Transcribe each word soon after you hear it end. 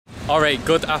Alright,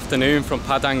 good afternoon from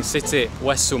Padang City,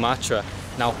 West Sumatra.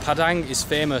 Now Padang is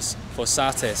famous for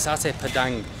satay, Satay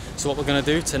Padang. So what we're going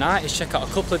to do tonight is check out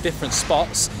a couple of different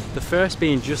spots. The first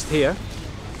being just here.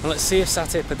 And let's see if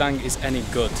Satay Padang is any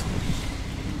good.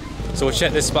 So we'll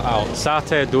check this spot out,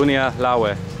 Satay Dunia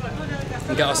Lawe.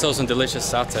 And get ourselves some delicious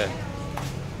satay.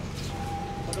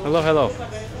 Hello, hello.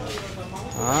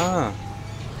 Ah.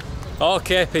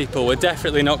 Okay people, we're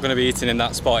definitely not going to be eating in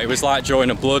that spot. It was like drawing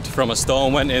a blood from a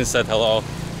stone. Went in and said hello.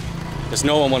 Because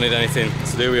no one wanted anything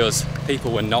to do with us.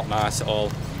 People were not nice at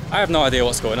all. I have no idea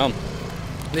what's going on.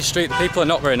 This street, the people are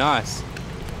not very nice.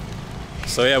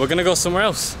 So yeah, we're going to go somewhere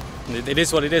else. It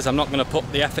is what it is. I'm not going to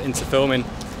put the effort into filming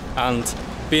and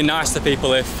being nice to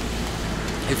people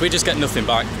if we just get nothing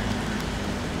back.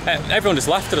 Everyone just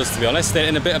laughed at us, to be honest,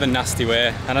 in a bit of a nasty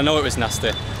way. And I know it was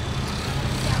nasty.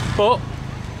 But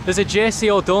there's a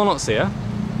JCO Donuts here.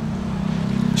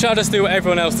 Should I just do what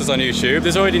everyone else does on YouTube?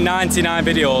 There's already 99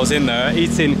 videos in there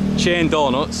eating chain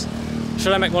donuts.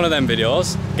 Should I make one of them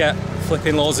videos, get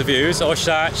flipping loads of views, or should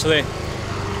I actually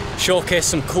showcase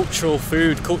some cultural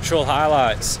food, cultural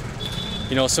highlights?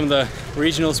 You know, some of the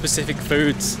regional specific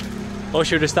foods. Or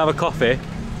should we just have a coffee,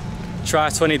 try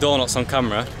 20 donuts on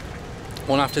camera,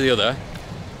 one after the other?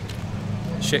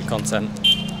 Shit content.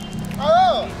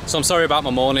 So I'm sorry about my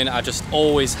moaning, I just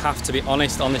always have to be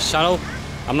honest on this channel.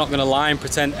 I'm not going to lie and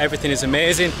pretend everything is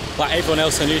amazing like everyone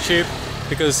else on YouTube,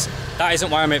 because that isn't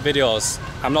why I make videos.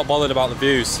 I'm not bothered about the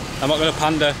views. I'm not going to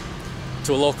pander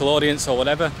to a local audience or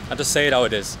whatever. I just say it how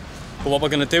it is. But what we're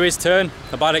going to do is turn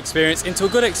a bad experience into a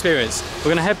good experience. We're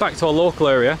going to head back to our local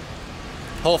area.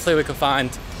 Hopefully we can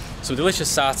find some delicious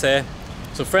satay,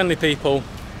 some friendly people,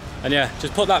 and yeah,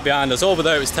 just put that behind us. Over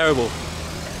there it was terrible.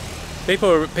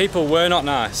 People were not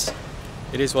nice.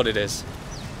 It is what it is.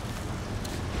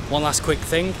 One last quick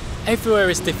thing. Everywhere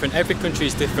is different, every country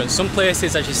is different. Some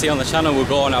places, as you see on the channel, will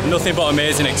go and have nothing but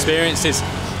amazing experiences.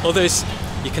 Others,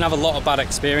 you can have a lot of bad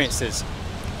experiences.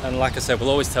 And like I said, we'll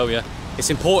always tell you,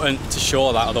 it's important to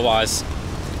show that, otherwise,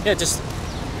 yeah, just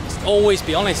always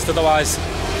be honest. Otherwise,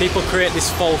 people create this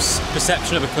false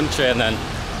perception of a country and then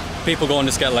people go and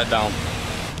just get let down.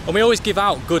 And we always give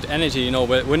out good energy, you know,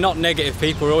 we're not negative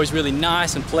people, we're always really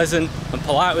nice and pleasant and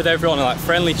polite with everyone and like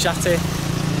friendly, chatty.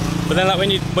 But then like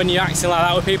when you're acting like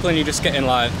that with people and you're just getting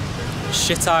like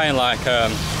shit-eye and like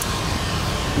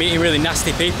meeting really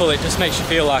nasty people, it just makes you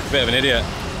feel like a bit of an idiot.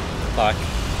 Like,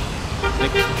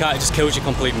 it just kills your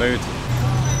complete mood.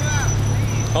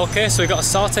 Okay, so we've got a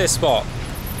satay spot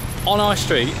on our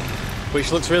street,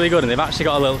 which looks really good, and they've actually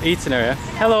got a little eating area.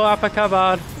 Hello, apa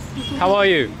kabar? How are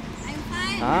you?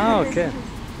 Ah, okay.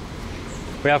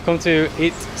 We have come to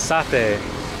eat satay.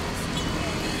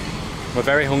 We're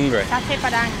very hungry. Satay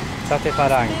Padang. Satay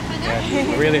Padang. Yeah,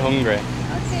 we're really hungry.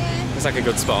 Okay. It's like a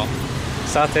good spot.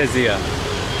 Satay Zia.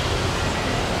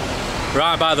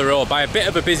 Right by the road, by a bit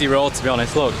of a busy road to be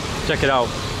honest. Look, check it out.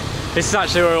 This is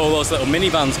actually where all those little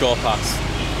minivans go past.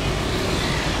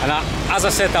 And as I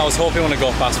said, I was hoping one to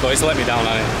go past, but it's let me down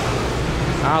on it.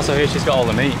 Ah, so here she's got all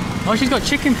the meat. Oh, she's got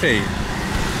chicken feet.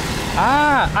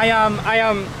 Ah, I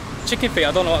am chicken feet.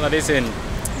 I don't know what that is in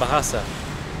Bahasa.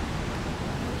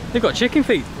 They've got chicken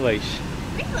feet, leash.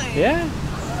 Really? Yeah.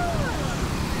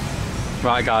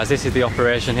 Right guys, this is the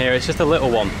operation here. It's just a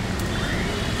little one.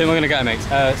 I think we're gonna get a mix.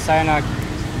 Saya nak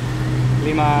 5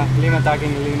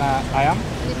 daging 5 ayam.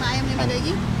 5 ayam, 5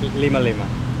 daging? 5. 5.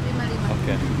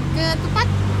 Okay. Ketupat?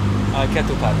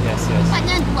 Ketupat, yes.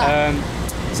 Ketupatnya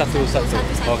 2. Satu.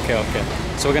 Okay.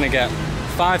 So we're gonna get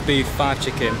 5 beef, 5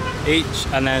 chicken each,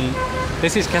 and then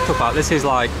this is ketupat. This is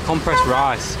like compressed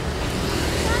rice.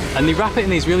 And they wrap it in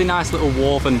these really nice little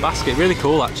woven basket. Really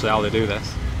cool actually how they do this.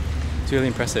 It's really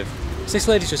impressive. So this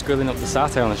lady's just grilling up the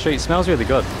satay on the street. It smells really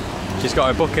good. She's got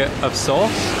a bucket of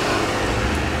sauce.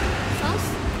 Sauce?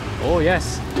 Oh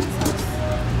yes.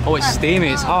 Oh, it's steamy,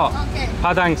 it's hot. Okay.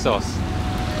 Padang sauce.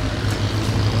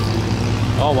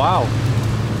 Oh wow.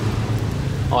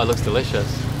 Oh, it looks delicious.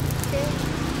 Okay.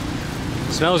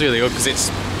 It smells really good because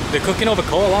they're cooking over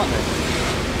coal, aren't they?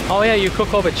 Oh yeah, you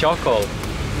cook over charcoal.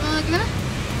 Gimana?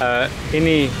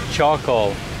 Ini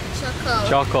charcoal.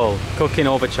 Charcoal. Cooking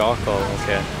over charcoal,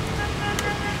 okay.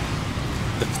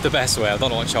 The best way. I don't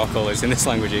know what charcoal is in this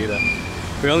language either.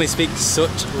 We only speak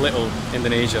such little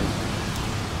Indonesian.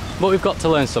 But we've got to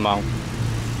learn somehow.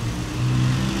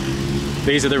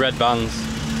 These are the red vans.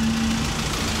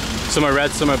 Some are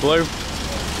red, some are blue.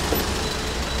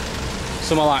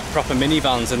 Some are like proper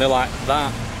minivans and they're like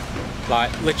that.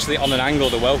 Like literally on an angle,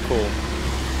 they're well cool.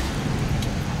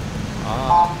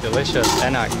 Ah, delicious,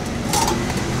 enak.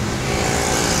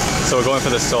 So we're going for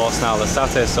the sauce now, the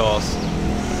satay sauce.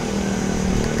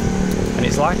 And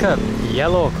it's like a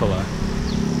yellow colour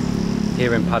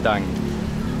here in Padang.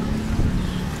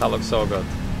 That looks so good.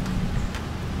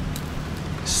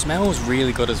 It smells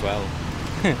really good as well.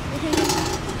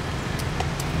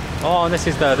 Oh, and this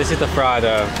is the fried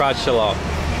shallot.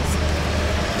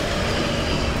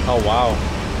 Oh wow.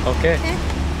 Okay.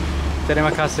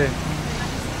 Terima kasih.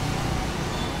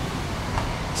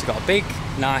 It's got a big,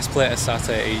 nice plate of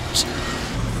satay each.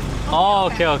 Oh,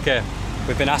 okay.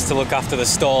 We've been asked to look after the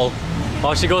stall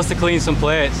while she goes to clean some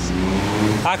plates.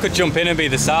 I could jump in and be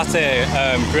the satay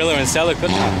griller and seller,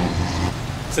 couldn't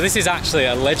I? So this is actually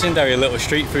a legendary little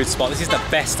street food spot. This is the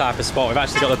best type of spot. We've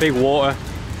actually got the big water,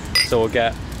 so we'll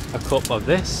get a cup of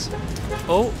this.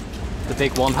 Oh, the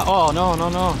big one. Oh, no.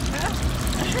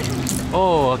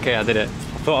 Oh, okay, I did it.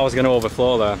 I thought I was going to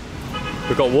overflow there.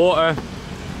 We've got water.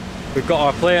 We've got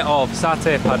our plate of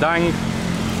Satay Padang,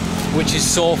 which is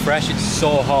so fresh, it's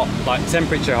so hot, like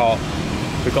temperature hot.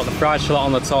 We've got the fried shallot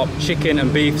on the top, chicken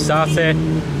and beef satay.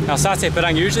 Now Satay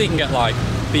Padang, usually you can get like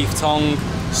beef tongue,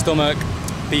 stomach,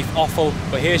 beef offal,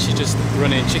 but here she's just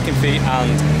running chicken feet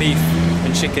and beef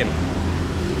and chicken.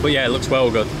 But yeah, it looks well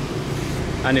good.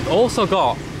 And they've also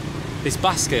got this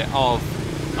basket of,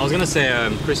 I was gonna say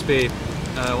crispy,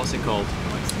 what's it called?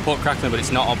 Pork crackling, but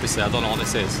it's not, obviously, I don't know what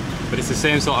this is. But it's the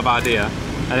same sort of idea.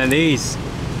 And then these,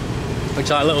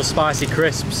 which are like little spicy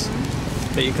crisps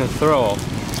that you can throw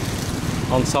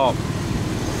on top.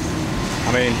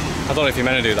 I mean, I don't know if you're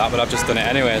meant to do that, but I've just done it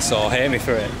anyway, so hate me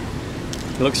for it.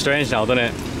 It looks strange now, doesn't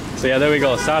it? So yeah, there we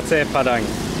go, Satay Padang.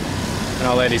 And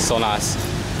our lady's so nice.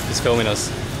 She's filming us.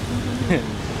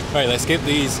 Right, let's give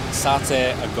these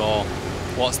satay a go.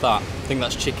 What's that? I think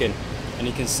that's chicken. And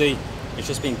you can see it's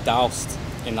just been doused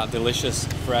in that delicious,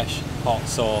 fresh, hot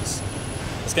sauce.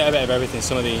 Let's get a bit of everything.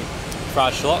 Some of the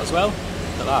fried shallot as well.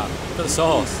 Look at that. Look at the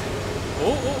sauce.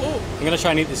 Oh. I'm going to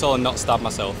try and eat this all and not stab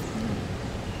myself.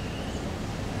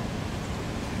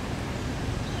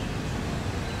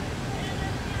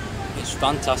 It's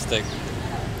fantastic.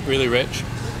 Really rich.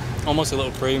 Almost a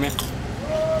little creamy.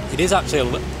 It is actually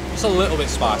just a little bit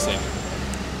spicy.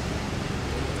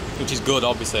 Which is good,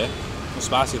 obviously. The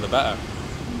spicier the better.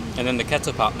 And then the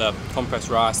ketupat, the compressed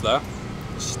rice there,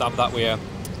 stab that with a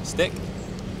stick.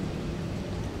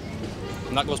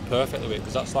 And that goes perfectly with it,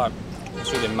 because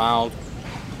that's really mild.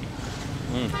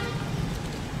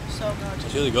 So good.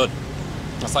 It's really good.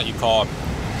 That's like your carb.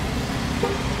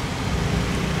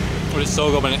 But it's so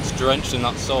good when it's drenched in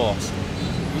that sauce.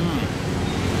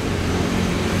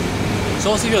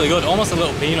 Sauce is really good, almost a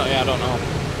little peanut, yeah, I don't know.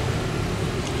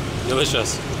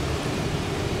 Delicious.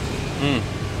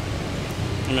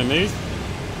 And then these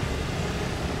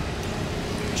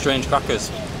strange crackers.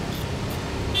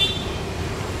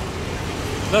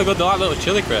 They're good, they're like little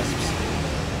chili crisps.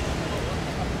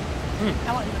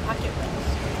 I want the packet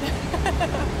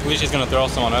ones. Alicia's going to throw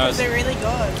some on hers. They're really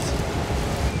good.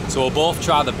 So we'll both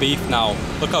try the beef now.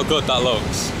 Look how good that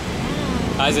looks.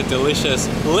 That is a delicious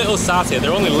little satay.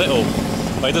 They're only little,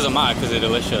 but it doesn't matter because they're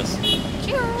delicious.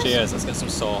 Cheers. Cheers, let's get some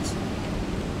sauce.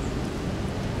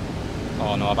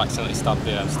 Oh no, I've accidentally stabbed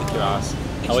the sticky rice.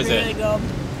 How is it? It's really good.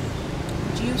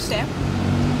 Juicy.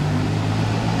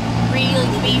 Really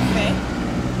beefy.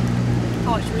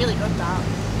 Oh, it's really good, that.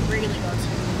 Really good.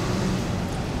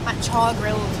 Like char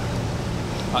grilled.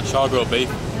 That char grilled beef.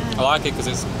 I like it because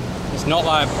it's not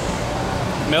like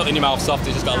melt in your mouth soft,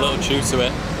 it's just got a little chew to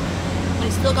it. But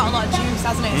it's still got a lot of juice,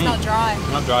 hasn't it? It's not dry.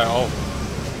 Not dry at all.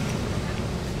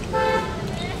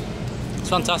 It's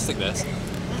fantastic, this.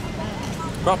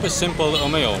 Proper simple little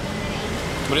meal,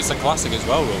 but it's a classic as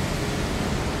well, though.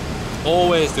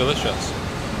 Always delicious.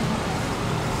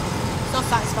 So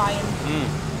satisfying.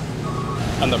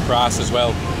 And the price as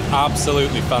well,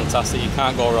 absolutely fantastic. You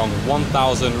can't go wrong.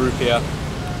 1,000 rupiah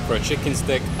for a chicken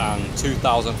stick and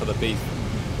 2,000 for the beef.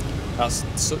 That's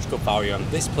such good value. And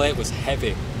this plate was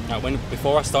heavy. Now,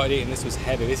 before I started eating, this was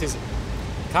heavy. This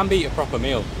can be a proper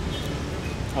meal,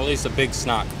 or at least a big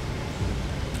snack.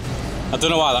 I don't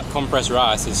know why that compressed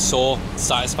rice is so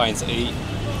satisfying to eat.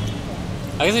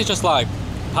 I guess it's just like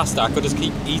pasta. I could just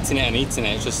keep eating it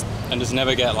and just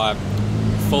never get like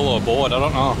full or bored. I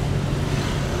don't know.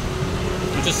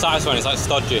 It's just satisfying. It's like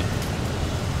stodgy.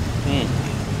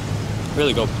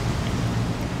 Really good.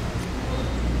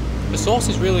 The sauce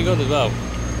is really good as well.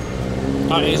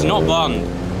 And it's not bland.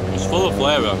 It's full of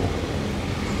flavour.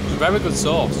 It's a very good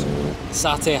sauce.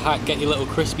 Satay hack, get your little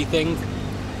crispy thing.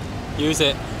 Use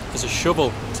it as a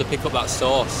shovel to pick up that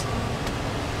sauce.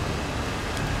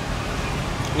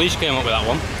 Alicia came up with that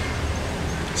one,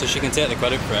 so she can take the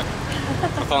credit for it.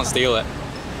 I can't steal it.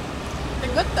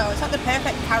 They're good though, it's like the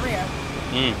perfect carrier.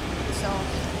 The sauce.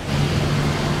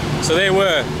 So they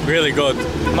were really good.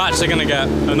 I'm actually going to get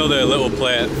another little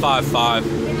plate, 5-5.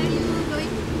 Where are you going?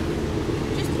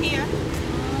 Just here.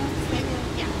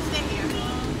 Yeah, stay here.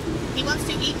 He wants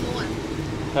to eat more.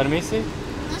 Permisi?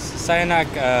 Saya nak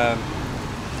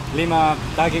 5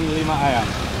 daging 5 ayam.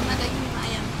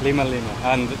 5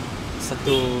 and 1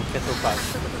 ketupat.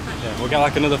 Yeah, we'll get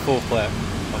like another full plate.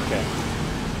 Okay.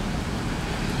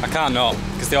 I can't not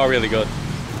because they are really good.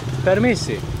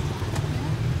 Permisi?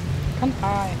 Can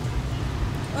I?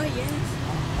 Oh yes.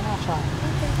 Can I try?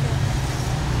 Okay.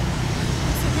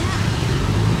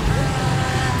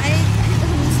 I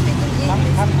don't speak English.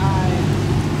 Can I?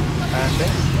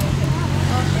 This?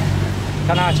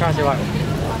 Can I try to like?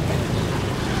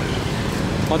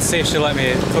 I want to see if she'll let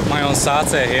me cook my own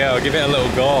satay here or give it a little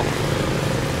go.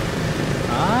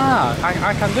 Ah,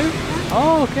 I can do?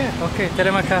 Oh, okay, okay.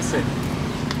 Terima kasih.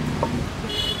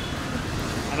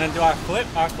 And then do I flip?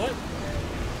 I flip?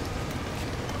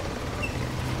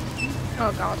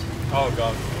 Oh god. Oh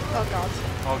god. Oh god.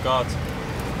 Oh god.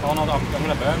 Oh no, I'm going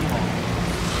to burn them all.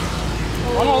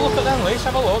 Oh no, look at them, Leash.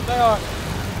 Have a look.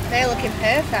 They're looking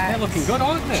perfect. They're looking good,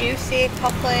 aren't they? Juicy,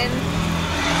 popping.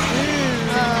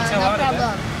 No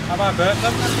problem. Have I burnt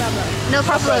them? No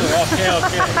problem. Okay,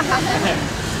 okay.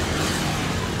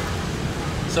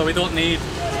 So we don't need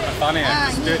a fan here,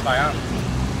 just do it by hand.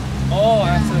 Oh,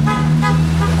 I have to...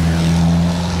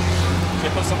 They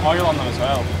put some oil on them as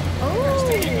well. Oh,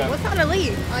 what's that on a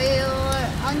leaf? Oil,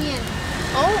 onion.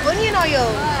 Oh, onion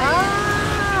oil.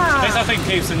 Ah. This I think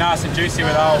keeps them nice and juicy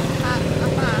without...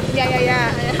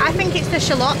 Yeah. I think it's the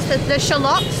shallots. The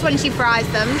shallots, when she fries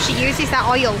them, she uses that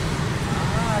oil.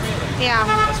 Ah, really? Yeah.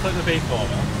 Let's flip the beef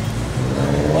over.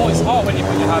 Oh, it's hot when you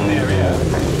put your hand near here.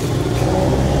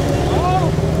 Oh!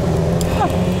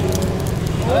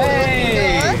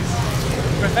 Hey!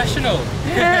 Professional!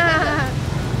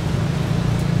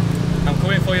 I'm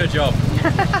coming for your job.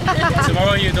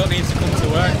 Tomorrow you don't need to come to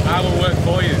work. I will work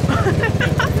for you.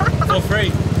 For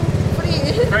free.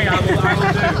 Free, I will do.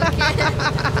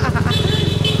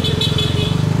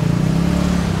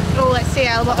 Oh, let's see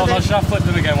how what Oh no, should I flip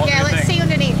them again? What do you let's think? see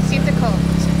underneath, see if they're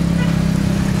cooked.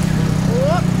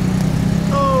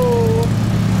 Oh.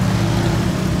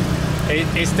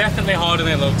 It's definitely harder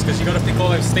than it looks because you've got to pick all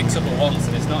those sticks up at once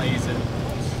and it's not easy.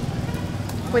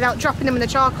 Without dropping them in the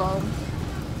charcoal.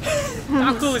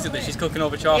 How cool is it that she's cooking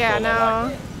over charcoal? Yeah, no.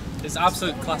 Like, it's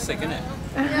absolute classic, isn't it?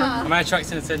 Yeah. Am I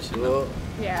attracting attention?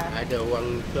 Yeah.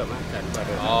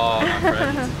 Oh, my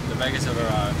friend. The beggars have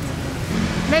arrived.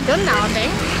 They're done now, I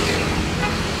think.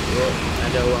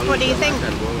 What do you think? I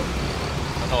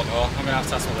don't know. I'm going to have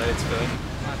to ask my lady to film.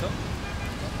 Am I done?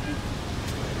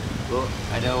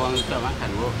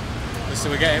 So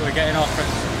we're getting our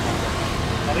friends.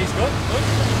 Are these good? Good?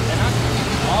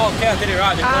 Oh, okay, I did it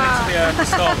right. They've gone into the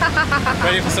store,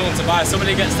 ready for someone to buy.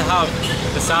 Somebody gets to have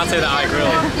the satay that I grill.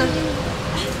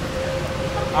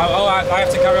 I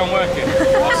have to carry on working.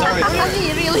 Oh, sorry.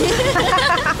 Really?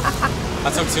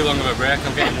 I took too long of a break.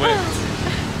 I'm getting whipped.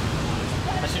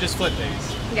 I should just flip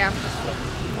these. Yeah.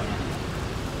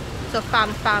 So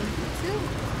fan.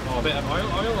 Oh, a bit of oil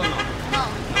or not? No.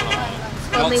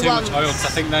 Not Only too once. much oil because I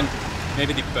think then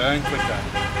maybe they burn quicker.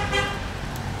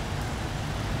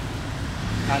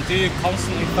 And do you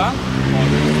constantly fan?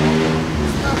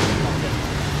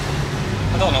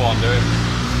 I don't know what I'm doing.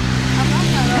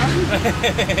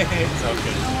 It's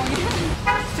okay.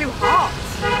 It's too hot.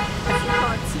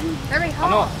 Very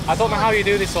hot. I don't know how you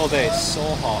do this all day. It's so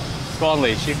hot. Go on,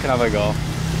 Leash. You can have a go.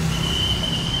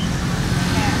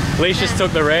 Leash just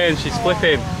took the reins. She's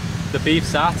flipping the beef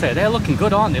satay. They're looking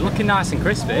good, aren't they? Looking nice and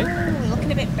crispy. Ooh,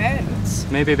 looking a bit burnt.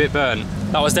 Maybe a bit burnt.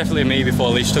 That was definitely me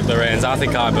before Leash took the reins. I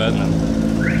think I burnt them.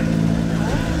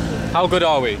 How good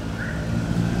are we?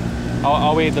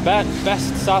 Are we the best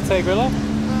satay griller?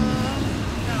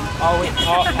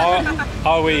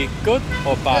 Are we good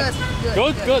or bad?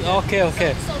 Good.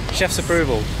 Okay. Chef's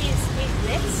approval. Is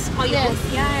this oil?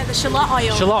 Yeah, the shallot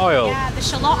oil. Shallot oil? Yeah, the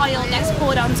shallot oil gets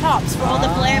poured on top for all the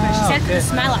flavour. She said for the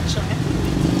smell, actually.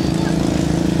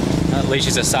 At least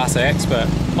she's a satay expert.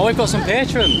 Oh, we've got some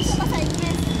patrons.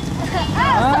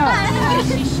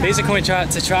 These are coming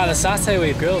to try the satay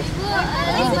we've grilled.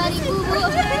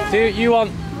 Do you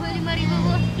want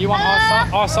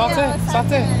our satay?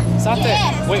 Satay?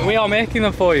 Yes. We are making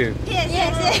them for you. Yes.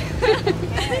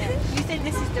 You think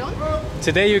this is done?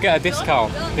 Today you get a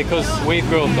discount because we've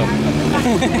grilled them.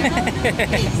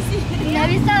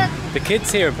 The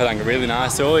kids here in Padang are really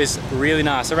nice. They're always really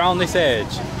nice. Around this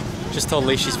age, just told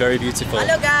Lee she's very beautiful.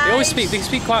 Hello, guys. They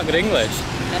speak quite good English.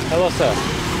 Hello, sir.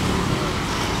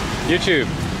 YouTube,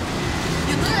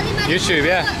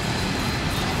 yeah. YouTuber.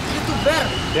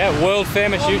 Yeah, world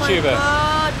famous YouTuber.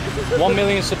 1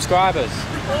 million subscribers.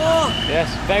 Oh. Yes,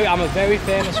 I'm a very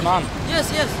famous man.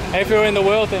 Yes, yes. Everywhere in the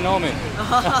world they know me.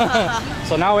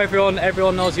 So now everyone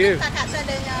knows you.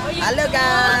 Hello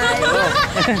guys.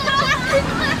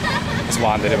 It's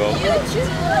wonderful.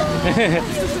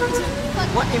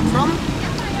 What you from?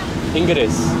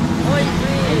 Inggris.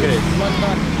 Inggris.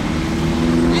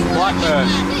 Blackburn.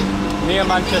 Near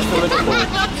Manchester, Liverpool.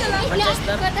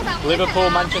 Manchester. Liverpool,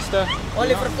 Manchester. Oh,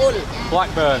 Liverpool.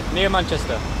 Blackburn, near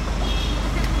Manchester.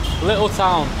 Little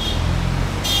town.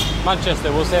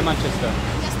 Manchester, we'll say Manchester.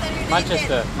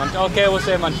 Manchester. Okay, we'll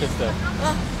say Manchester.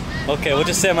 Okay, we'll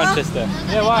just say Manchester.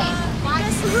 Yeah, why?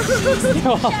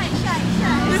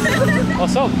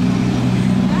 What's up?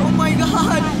 Oh my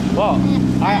god. What?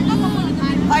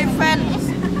 Hi friends.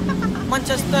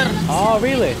 Manchester. Oh,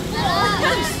 really?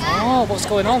 Oh, what's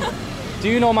going on? Do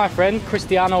you know my friend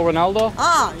Cristiano Ronaldo?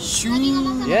 Ah,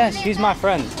 shoo. Yes, he's my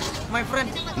friend. My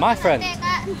friend. My friend.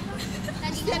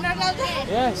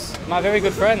 Yes, my very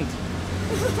good friend.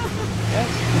 Yes.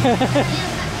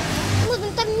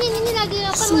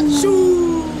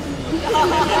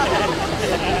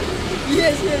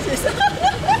 Yes, yes, yes.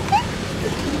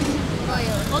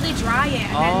 Oh, they dry it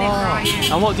and then they fry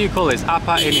it. And what do you call this?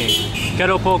 Apa ini?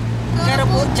 Keropok.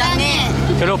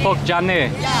 Keropok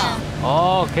jane. Yeah.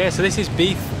 Oh, okay, so this is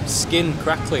beef skin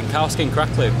crackling, cow skin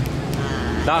crackling.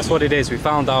 That's what it is, we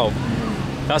found out.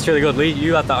 That's really good. Lee,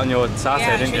 you had that on your satay,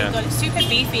 Yeah, didn't it's really you? good. It's super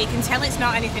beefy. You can tell it's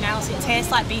not anything else. It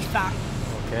tastes like beef fat.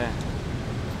 Okay.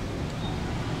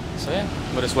 So yeah,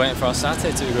 we're just waiting for our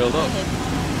satay to be grilled up.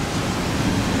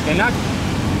 Enak?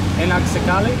 Enak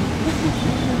sekali?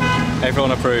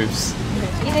 Everyone approves.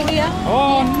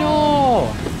 Oh no!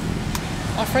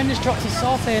 Our friend just dropped his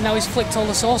satay and now he's flicked all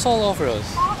the sauce all over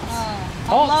us.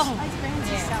 Hot.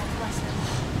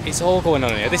 It's all going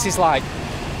on here. This is like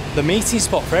the meeting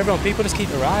spot for everyone. People just keep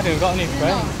arriving. We've got a new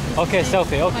friend. Okay,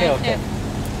 selfie. Okay.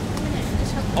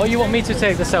 Oh, you want me to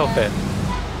take the selfie?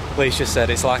 Please just said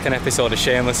it's like an episode of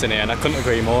Shameless in here, and I couldn't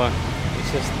agree more.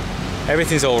 It's just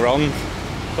everything's all wrong,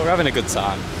 but we're having a good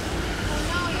time.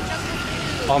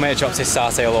 Our mate dropped his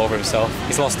satay all over himself.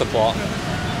 He's lost the plot.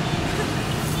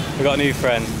 We've got a new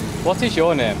friend. What is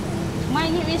your name? My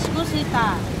name is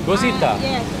Gusita. Gusita?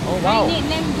 Yes. Oh wow. My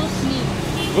nickname Gusni.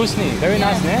 Gusni, very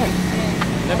nice name.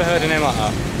 Yes. Never heard a name like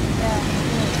that. Yeah.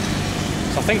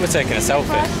 So I think we're taking a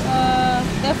selfie.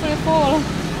 Definitely full.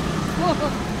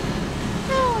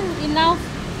 Enough.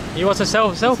 You want a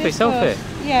selfie? Selfie?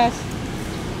 Yes.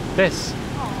 This.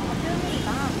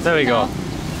 There we go.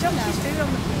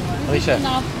 Alicia.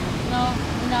 Enough. No,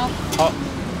 enough. Oh,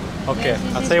 okay. Yes,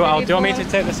 I'll this tell you is what. very Do you want me to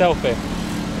full. take the selfie?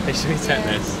 Hey, should we take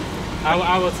Yeah. this?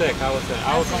 I will take. I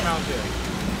will come round here.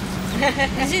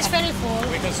 This is very full.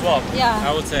 We can swap. Yeah.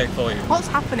 I will take for you. What's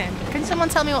happening? Can someone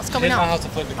tell me what's I going didn't know on? how to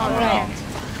flip the camera Alright.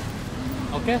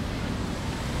 around. Okay.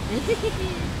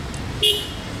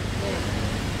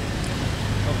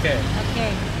 Okay.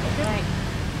 Okay. Right.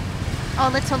 Oh,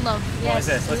 little love. What is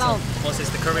this? love. What's this?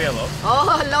 The Korea love?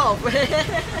 Oh, love.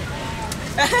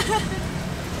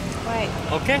 Right.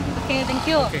 Okay. Okay, thank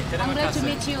you. Okay, I'm glad to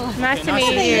meet you. Nice to nice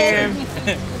to meet you.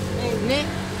 Ini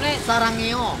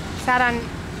sarangeo. Saran.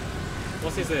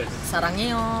 What is this?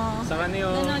 Sarangeo. No,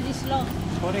 Saranio. this love.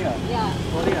 Korea. Yeah.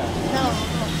 Korea. No.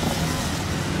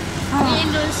 In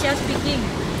Indonesia speaking.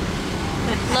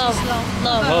 Love.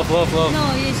 Love. Love. No,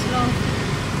 it's love.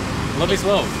 Love is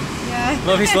love. Yeah.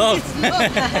 Love is love. It's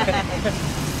love.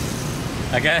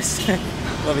 I guess.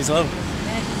 Love is love.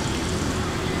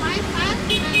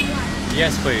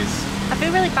 Yes, please. I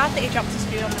feel really bad that he dropped his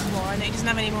food on the floor and that he doesn't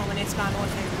have any more money to buy more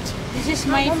food. This is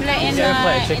my flat Is there a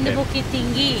plate of in the chicken? Bukit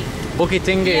Tinggi. Bukit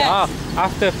Tinggi. Yes. Ah,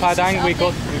 after Padang we go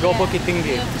Yeah. Bukit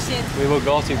Tinggi. Yeah, visit. We will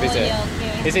go to visit. Oh,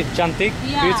 yeah, okay. Is it cantik?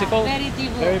 Yeah, Beautiful? very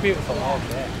beautiful. Very beautiful. Yeah.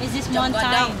 Okay. Is this Jam mountain?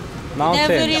 Padang. Mountains.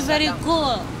 They're very, very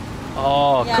cool.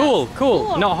 Oh, Yeah.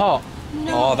 cool. Not hot.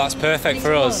 No, Oh, that's perfect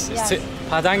for very us. cool, It's yes.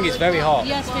 Padang is very hot.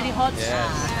 Yes, very hot. Yes.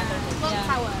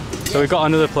 Yeah. So we've got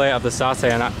another plate of the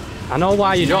satay, and I know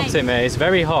why you dropped it, mate. It's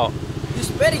very hot. It's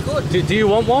very good. Do you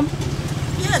want one?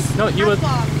 Yes. No, you would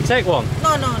take one.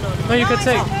 No. No, you could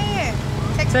take.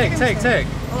 Take.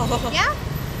 Oh. Yeah?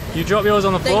 You drop yours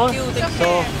on the floor. Thank you. Thank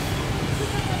So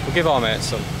we'll give our mate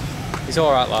some. He's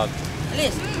all right, lad.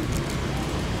 Please.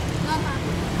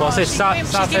 What's this?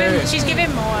 Satay? She's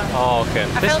giving more. Oh, okay.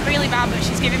 I felt really bad, but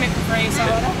she's giving it for free. So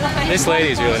This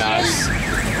lady's really nice. 1%,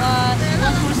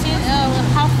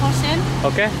 half percent,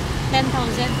 Okay.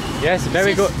 10,000. Yes,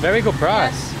 very good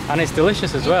price, and it's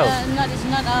delicious as well. It's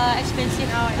not expensive.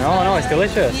 No, it's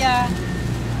delicious. Yeah.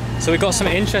 So we've got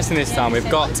something interesting this time. We've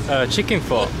got chicken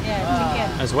foot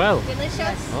Yeah, as well.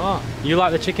 Delicious. Oh, you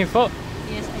like the chicken foot?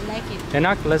 chicken. Yes, I like it.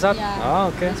 Enak, lezat? Yeah. Oh,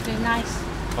 okay. It's very nice.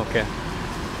 Okay.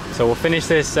 So we'll finish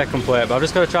this second plate, but I've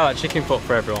just got to try that chicken foot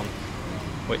for everyone.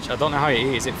 Which I don't know how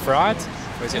you eat. Is it fried?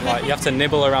 Or is it like you have to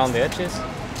nibble around the edges?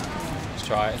 Let's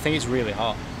try it. I think it's really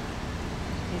hot.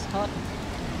 It's hot.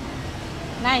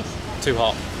 Nice. Too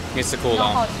hot. Needs to cool No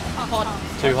down. hot. Hot.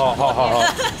 Too hot, hot,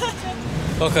 hot,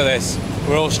 hot. Look at this.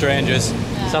 We're all strangers.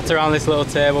 Yeah. Sat around this little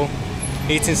table,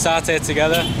 eating satay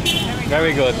together.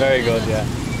 Very good, yeah.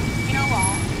 You know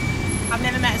what? I've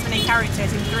never met as many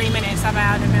characters in 3 minutes I've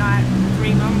had in like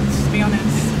 3 months, to be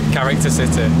honest. Character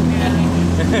city.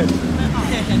 Yeah.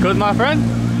 Good, my friend?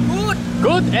 Good.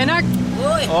 Good, enak?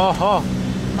 Woi, Oh,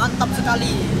 mantap sekali.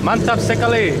 mantap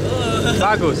sekali.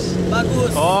 Bagus.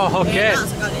 Bagus. Oh, okay. Enak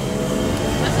sekali.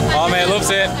 Oh, mate loves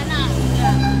it.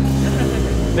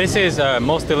 This is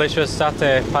most delicious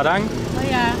satay Padang. Oh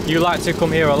yeah. You like to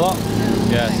come here a lot?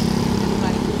 Yes.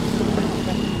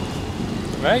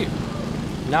 Right.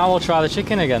 Now we'll try the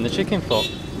chicken again, the chicken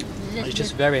foot. It's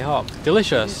just very hot.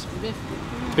 Delicious.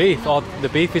 Beef, oh, the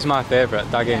beef is my favourite.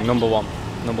 Daging, number one.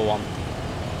 Number one.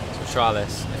 So try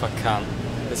this, if I can.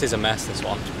 This is a mess, this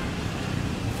one.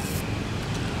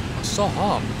 It's so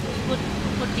hot.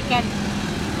 Good chicken.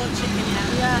 Good chicken,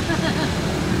 yeah.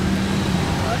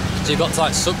 So you've got to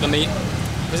like suck the meat.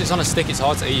 Because it's on a stick, it's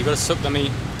hard to eat. You've got to suck the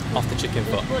meat off the chicken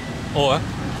foot. Good. Or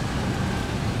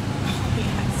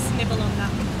Yes, nibble on that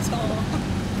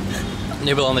toe.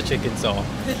 nibble on the chicken toe.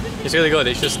 It's really good.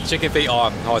 It's just chicken feet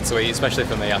are hard to eat, especially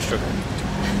for me. I struggle.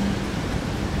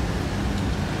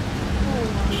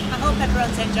 I hope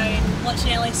everyone's enjoying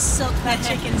watching Ellie suck their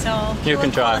chicken toe. You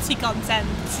can try. Quality content.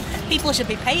 People should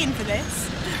be paying for this.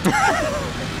 I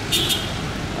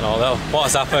know what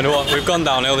has happened. We've gone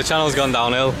downhill. The channel's gone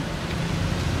downhill.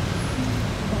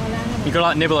 You gotta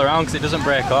like nibble around because it doesn't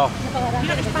break off. You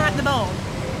don't just bite the bone.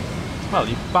 Well,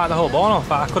 you bite the whole bone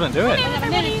off. I couldn't do it.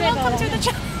 Everybody, welcome to the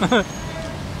channel.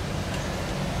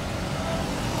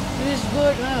 It's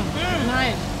good.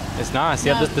 Nice. It's nice.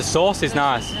 Yeah, the sauce is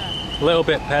nice. A little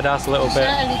bit pedas, a little bit.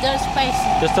 A little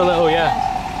spicy. Just a little, yeah.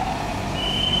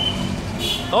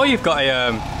 Oh, you've got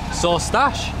a sauce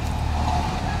stash.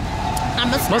 A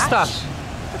mustache. Mustache.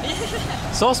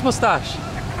 Sauce mustache.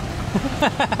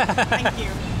 Thank you.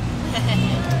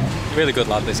 Really good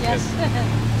lad, this kid. Yes.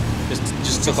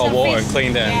 Just took our water and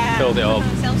cleaned it and filled it up.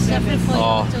 Self-service.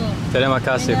 Oh, terima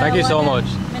kasih. Thank you so much.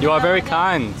 You are very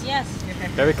kind. Yes.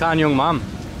 Very kind young man.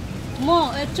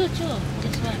 More. Two. This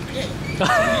one.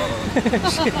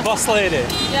 Boss lady.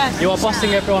 Yes. You are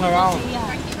bossing everyone around. Yeah.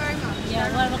 Thank you very much.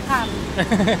 Yeah. Welcome.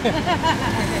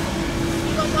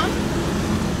 You want one?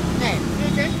 Nih, You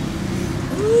drink?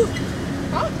 Oh.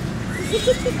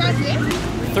 Guys, here?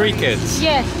 3 kids.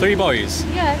 Yes. 3 boys.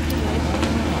 Yes.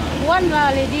 One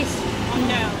ladies. One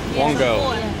girl. One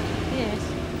girl. Yeah. Yes.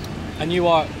 And you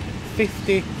are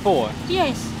 54.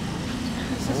 Yes.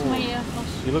 This is my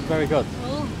house. You look very good.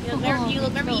 Oh, You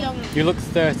look very young. You look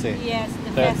 30. Yes, the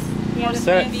Thir- best. Yeah, the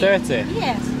 30. best. 30.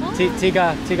 Yes. Oh,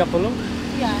 Tiga puluh.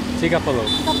 yeah. 30. 30.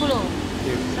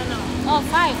 Oh,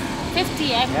 50.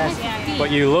 Yes. 50.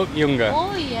 But you look younger.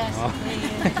 Oh, yes. Oh.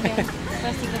 Yes.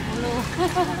 First 30.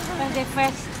 The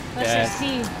first Yeah. 60.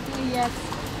 Yes.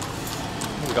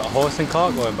 We've got a horse and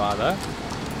cart going by there.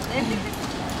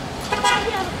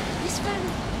 Yeah, it's fun.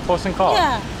 Horse and cart?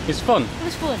 Yeah. It's fun.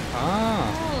 It's fun. Ah.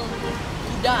 Oh.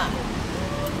 kuda.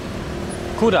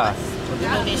 Kuda.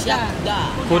 Indonesia Kuda.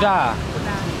 kuda.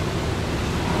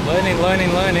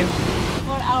 Learning.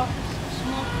 For our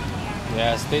smoke.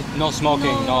 Yes, no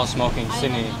smoking, no smoking. I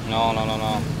Sydney. don't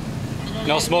No.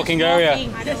 No smoking area.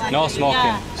 No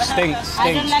smoking. Yeah. Stinks.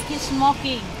 I don't like it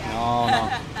smoking. No.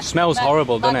 Smells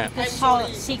horrible, doesn't it? Because how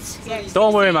six.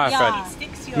 Don't worry, my Yeah. friend.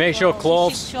 Make sure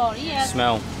clothes Sure, yes.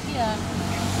 smell. Yeah.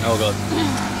 No good.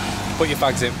 Put your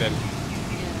fags in bin.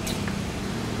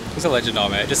 He's a legend, though,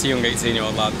 mate. Just a young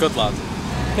 18-year-old lad. Good lad.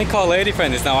 I think our lady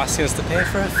friend is now asking us to pay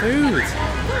for her food.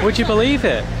 Would you believe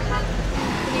it?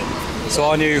 So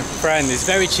our new friend is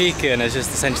very cheeky and has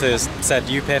just essentially said,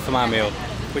 you pay for my meal,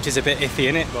 which is a bit iffy,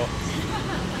 innit? But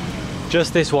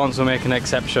just this once we'll make an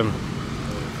exception.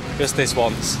 Just this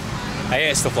once. I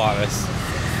hate stuff like this.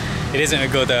 It isn't a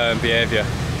good behaviour.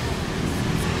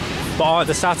 But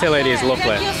the satay lady is lovely.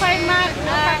 Thank you very much.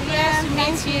 Yes,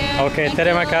 thank you. Okay, Thank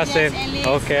terima you. kasih. Yes, Ellis.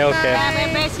 Okay.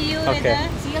 Bye. See you Okay. later.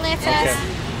 See you later. Okay.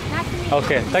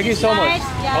 Okay, thank you so much.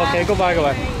 Yeah. Okay, goodbye.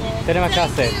 Terima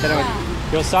kasih.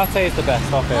 Your satay is the best,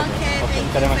 our favourite. Okay,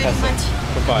 terima kasih.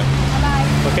 Goodbye. Bye.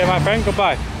 Okay, my friend,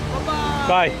 goodbye.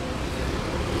 Bye.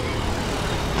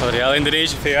 Bloody hell,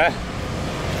 Indonesia for you, eh?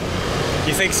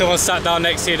 You think someone sat down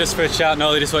next to you just for a chat?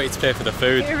 No, they just want you to pay for the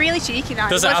food. It was really cheeky, that.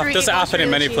 Doesn't It happen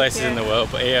in many cheeky, places yeah. in the world,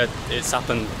 but here it's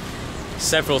happened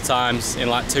several times in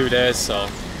like 2 days, so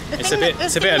it's a bit The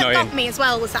thing annoying. that got me as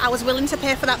well was that I was willing to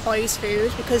pay for that boy's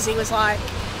food because he was like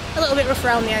a little bit rough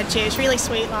around the edges, really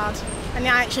sweet lad. And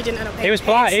I actually didn't end up paying. He was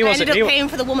polite. I ended up paying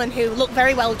for the woman who looked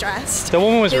very well dressed. The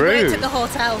woman was who rude. worked at the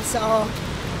hotel, so.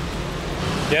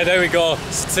 Yeah, there we go.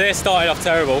 Today started off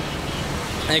terrible,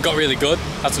 and it got really good.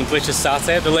 Had some delicious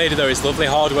satay. The lady there is lovely,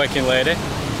 hard-working lady.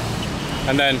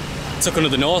 And then took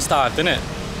another nosedive, didn't it?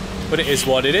 But it is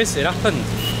what it is. It happened.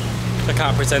 I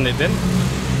can't pretend it didn't.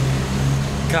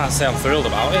 Can't say I'm thrilled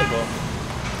about it, but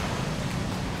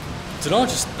I don't know,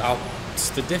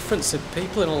 just the difference of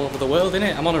people in all over the world,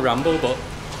 innit? I'm on a ramble, but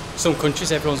some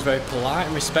countries everyone's very polite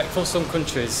and respectful. Some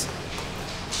countries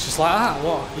it's just like that.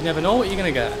 What? You never know what you're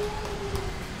gonna get.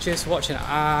 Cheers for watching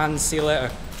and see you later.